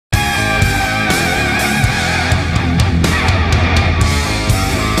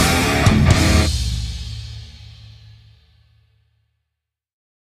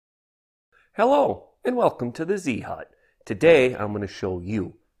Hello and welcome to the Z Hut. Today I'm going to show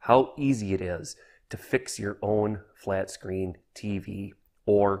you how easy it is to fix your own flat screen TV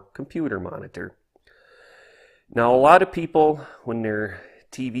or computer monitor. Now a lot of people, when their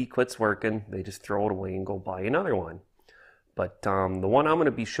TV quits working, they just throw it away and go buy another one. But the one I'm going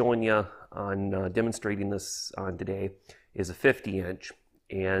to be showing you on demonstrating this on today is a 50-inch,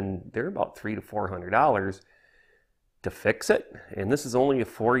 and they're about $300 to $400 to fix it. And this is only a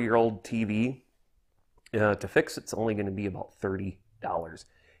 4-year-old TV. To fix it's only going to be about $30,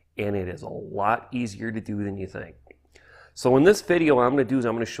 and it is a lot easier to do than you think. So in this video, what I'm going to do is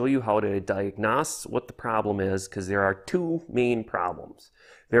I'm going to show you how to diagnose what the problem is, because there are two main problems.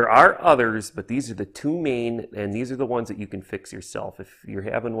 There are others, but these are the two main, and these are the ones that you can fix yourself. If you're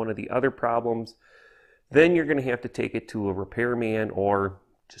having one of the other problems, then you're going to have to take it to a repairman or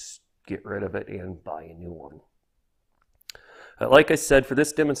just get rid of it and buy a new one. Like I said, for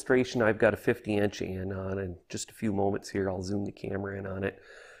this demonstration, I've got a 50-inch, and in just a few moments here, I'll zoom the camera in on it,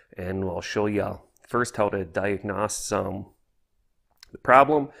 and I'll show you first how to diagnose the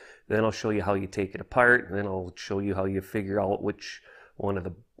problem, then I'll show you how you take it apart, and then I'll show you how you figure out which one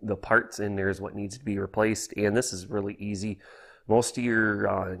of the parts in there is what needs to be replaced. And this is really easy. Most of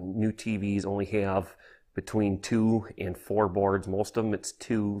your new TVs only have between 2 and 4 boards. Most of them it's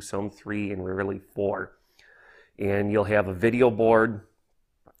 2, some 3, and rarely 4. And you'll have a video board,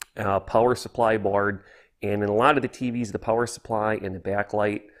 a power supply board, and in a lot of the TVs, the power supply and the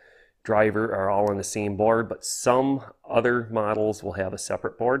backlight driver are all on the same board, but some other models will have a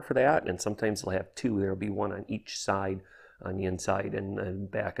separate board for that, and sometimes they'll have 2. There'll be one on each side, on the inside and the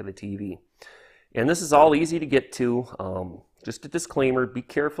back of the TV. And this is all easy to get to. Just a disclaimer, be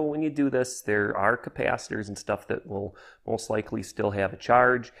careful when you do this. There are capacitors and stuff that will most likely still have a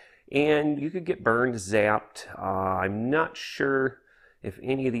charge, and you could get burned, zapped. I'm not sure if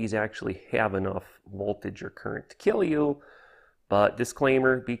any of these actually have enough voltage or current to kill you, but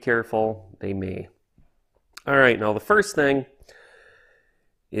disclaimer, be careful, they may. All right, now the first thing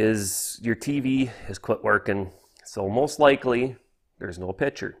is your TV has quit working, so most likely there's no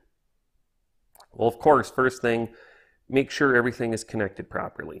picture. Well, of course, first thing, make sure everything is connected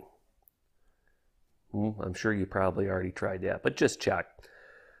properly. I'm sure you probably already tried that, but just check.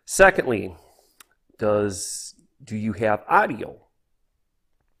 Secondly, do you have audio?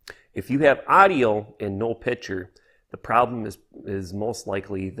 If you have audio and no picture, the problem is most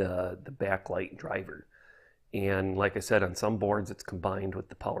likely the backlight driver. And like I said, on some boards it's combined with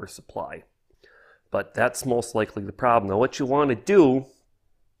the power supply. But that's most likely the problem. Now what you want to do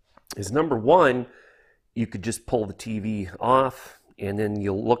is, number one, you could just pull the TV off, and then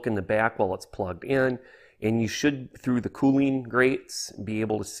you'll look in the back while it's plugged in, and you should, through the cooling grates, be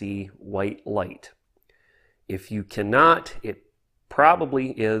able to see white light. If you cannot, it probably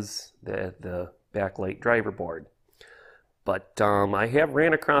is the backlight driver board. But I have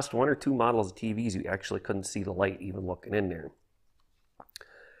ran across 1 or 2 models of TVs you actually couldn't see the light even looking in there.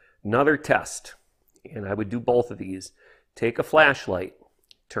 Another test, and I would do both of these. Take a flashlight,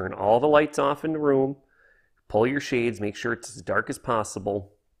 turn all the lights off in the room, pull your shades, make sure it's as dark as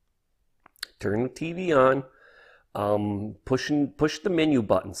possible. Turn the TV on, push the menu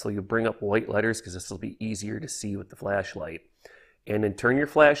button so you bring up white letters, because this will be easier to see with the flashlight. And then turn your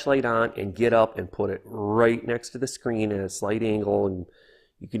flashlight on and get up and put it right next to the screen at a slight angle, and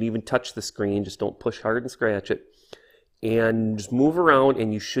you can even touch the screen, just don't push hard and scratch it. And just move around,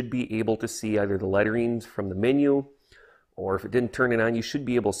 and you should be able to see either the letterings from the menu, or if it didn't turn it on, you should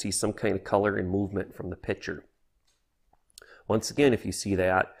be able to see some kind of color and movement from the picture. Once again, if you see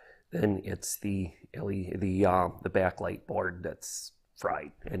that, then it's the backlight board that's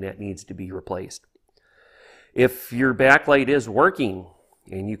fried, and that needs to be replaced. If your backlight is working,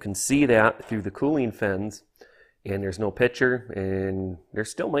 and you can see that through the cooling fins, and there's no picture, and there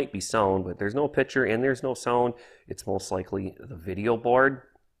still might be sound, but there's no picture and there's no sound, it's most likely the video board.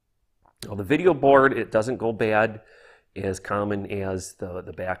 Well, the video board, it doesn't go bad as common as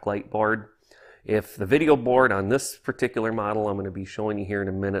the backlight board. If the video board on this particular model I'm going to be showing you here in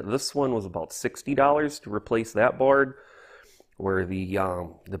a minute, this one was about $60 to replace that board, where the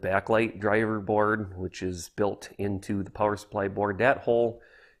backlight driver board, which is built into the power supply board, that whole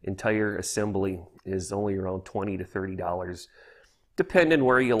entire assembly is only around $20 to $30, depending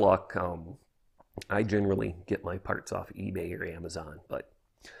where you look. I generally get my parts off eBay or Amazon. But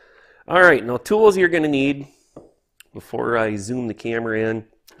all right, now tools you're going to need before I zoom the camera in.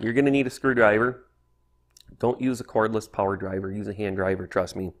 You're going to need a screwdriver. Don't use a cordless power driver. Use a hand driver,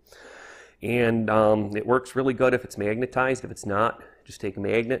 trust me. And it works really good if it's magnetized. If it's not, just take a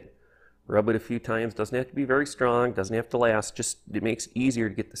magnet, rub it a few times. Doesn't have to be very strong, doesn't have to last. Just it makes it easier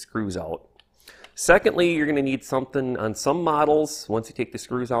to get the screws out. Secondly, you're going to need something on some models. Once you take the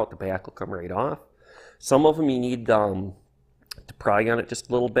screws out, the back will come right off. Some of them you need to pry on it just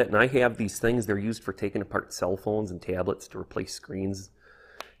a little bit. And I have these things. They're used for taking apart cell phones and tablets to replace screens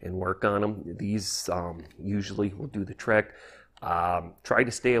and work on them. These usually will do the trick. Try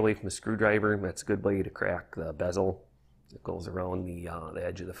to stay away from the screwdriver. That's a good way to crack the bezel that goes around the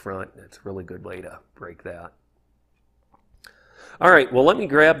edge of the front. That's a really good way to break that. All right, well, let me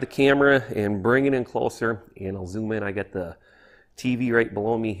grab the camera and bring it in closer, and I'll zoom in. I got the TV right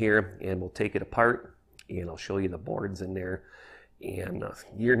below me here, and we'll take it apart, and I'll show you the boards in there. And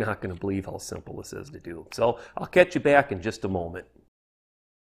you're not going to believe how simple this is to do. So I'll catch you back in just a moment.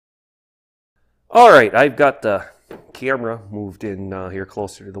 All right, I've got the camera moved in here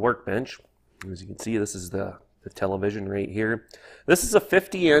closer to the workbench. As you can see, this is the television right here. This is a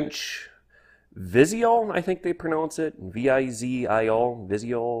 50-inch Vizio, I think they pronounce it. V-I-Z-I-O,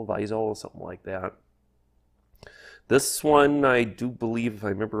 Vizio, something like that. This one, I do believe, if I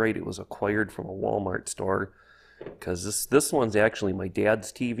remember right, it was acquired from a Walmart store. Because this one's actually my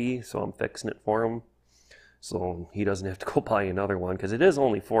dad's TV, so I'm fixing it for him. So he doesn't have to go buy another one, because it is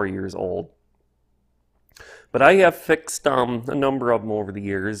only 4 years old. But I have fixed a number of them over the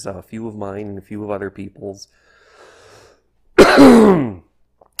years, a few of mine and a few of other people's.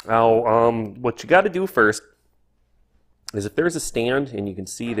 Now, what you got to do first is if there's a stand, and you can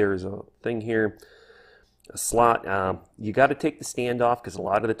see there's a thing here, a slot, you got to take the stand off because a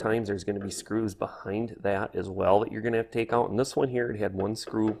lot of the times there's going to be screws behind that as well that you're going to have to take out. And this one here, it had one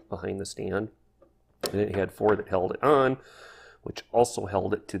screw behind the stand, and it had 4 that held it on, which also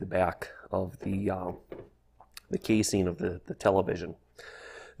held it to the back of the casing of the television.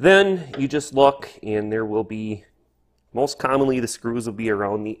 Then you just look, and there will be, most commonly the screws will be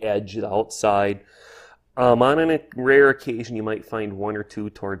around the edge, the outside. On a rare occasion you might find 1 or 2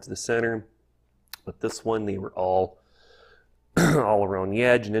 towards the center, but this one they were all all around the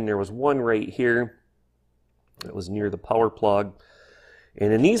edge. And then there was one right here that was near the power plug.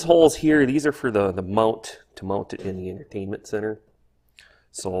 And in these holes here, these are for the mount, to mount it in the entertainment center.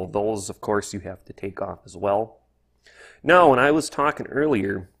 So those, of course, you have to take off as well. Now, when I was talking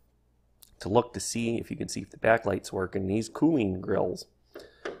earlier to look to see if you can see if the backlight's working, these cooling grills,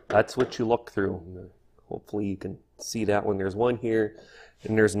 that's what you look through. Hopefully you can see that one. There's one here,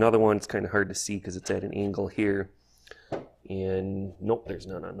 and there's another one. It's kind of hard to see because it's at an angle here. And nope, there's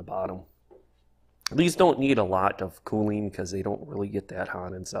none on the bottom. These don't need a lot of cooling because they don't really get that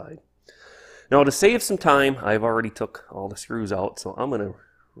hot inside. Now, to save some time, I've already took all the screws out, so I'm going to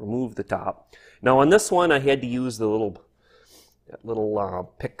remove the top. Now, on this one, I had to use the little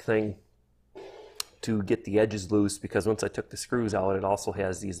pick thing to get the edges loose, because once I took the screws out, it also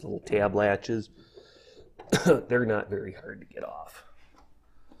has these little tab latches. They're not very hard to get off.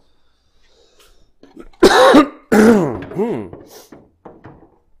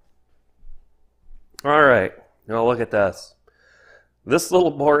 All right, now look at this. This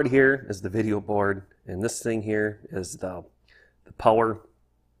little board here is the video board, and this thing here is the power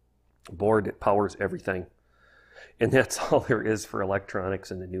board that powers everything. And that's all there is for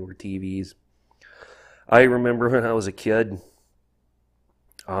electronics in the newer TVs. I remember when I was a kid,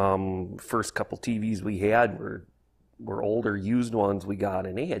 first couple TVs we had were older used ones we got,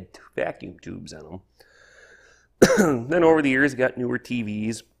 and they had vacuum tubes in them. Then over the years, got newer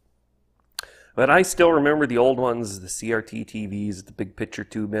TVs. But I still remember the old ones, the CRT TVs, the big picture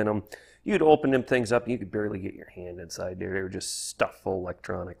tube in them. You'd open them things up and you could barely get your hand inside there. They were just stuffed full of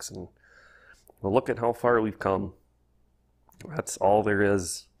electronics. And well, look at how far we've come. That's all there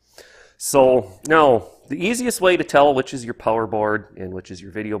is. So now, the easiest way to tell which is your power board and which is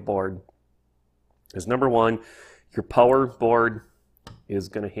your video board is, number one, your power board is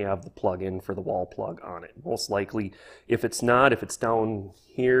going to have the plug-in for the wall plug on it. Most likely, if it's not, if it's down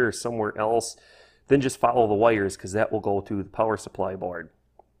here or somewhere else, then just follow the wires, because that will go to the power supply board.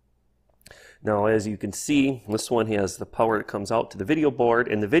 Now, as you can see, this one has the power that comes out to the video board,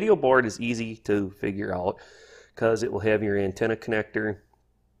 and the video board is easy to figure out because it will have your antenna connector,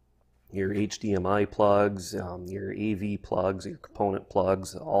 your HDMI plugs, your AV plugs, your component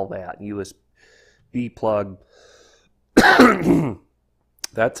plugs, all that, USB plug.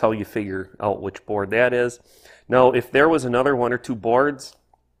 That's how you figure out which board that is. Now, if there was another 1 or 2 boards,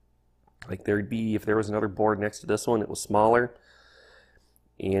 like if there was another board next to this one, it was smaller,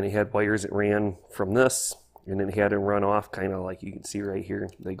 and it had wires that ran from this, and then it had to run off, kind of like you can see right here.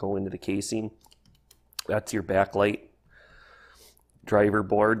 They go into the casing. That's your backlight driver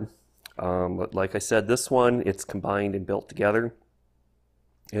board. But like I said, this one, it's combined and built together.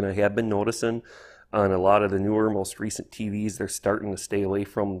 And I have been noticing on a lot of the newer, most recent TVs, they're starting to stay away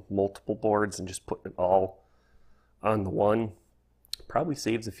from multiple boards and just putting it all on the one. Probably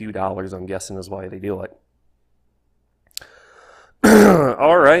saves a few dollars, I'm guessing, is why they do it.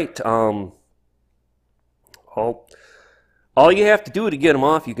 All right. All you have to do to get them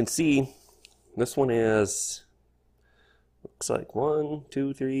off, you can see this one is, looks like 1,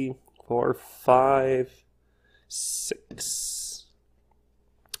 2, 3, 4, 5, 6.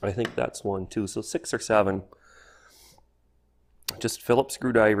 I think that's 1, 2, so 6 or 7. Just Phillips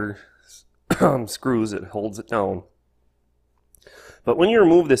screwdriver screws, it holds it down. But when you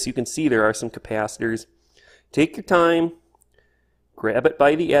remove this, you can see there are some capacitors. Take your time, grab it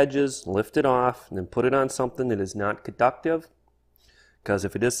by the edges, lift it off, and then put it on something that is not conductive. Because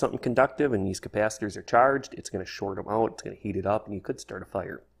if it is something conductive and these capacitors are charged, it's going to short them out, it's going to heat it up, and you could start a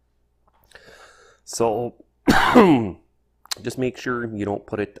fire. So just make sure you don't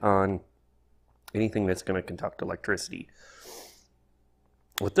put it on anything that's going to conduct electricity.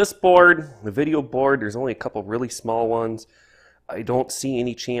 With this board, the video board, there's only a couple really small ones. I don't see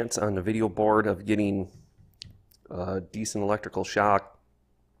any chance on the video board of getting decent electrical shock.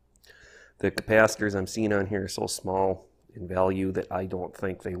 The capacitors I'm seeing on here are so small in value that I don't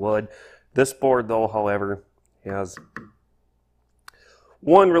think they would. This board, though, however, has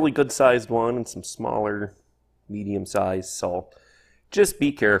one really good sized one and some smaller, medium size, so just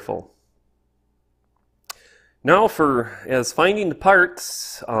be careful. Now as finding the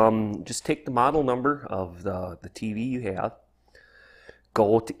parts, just take the model number of the TV you have,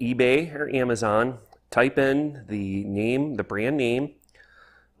 go to eBay or Amazon, type in the name, the brand name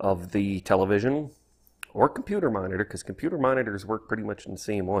of the television or computer monitor, because computer monitors work pretty much in the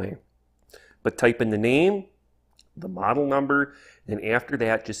same way. But type in the name, the model number, and after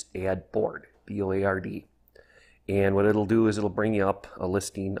that just add board, B-O-A-R-D. And what it'll do is it'll bring you up a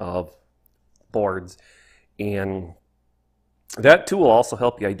listing of boards. And that too will also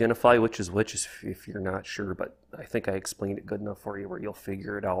help you identify which is which if you're not sure, but I think I explained it good enough for you where you'll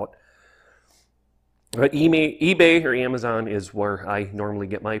figure it out. But eBay or Amazon is where I normally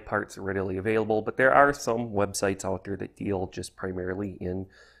get my parts readily available, but there are some websites out there that deal just primarily in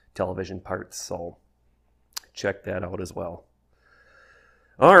television parts, so check that out as well.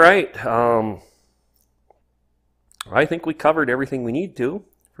 All right, I think we covered everything we need to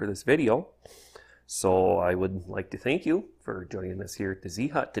for this video. So I would like to thank you for joining us here at the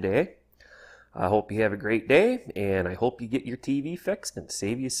Z-Hut today. I hope you have a great day, and I hope you get your TV fixed and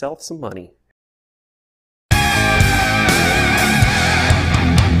save yourself some money.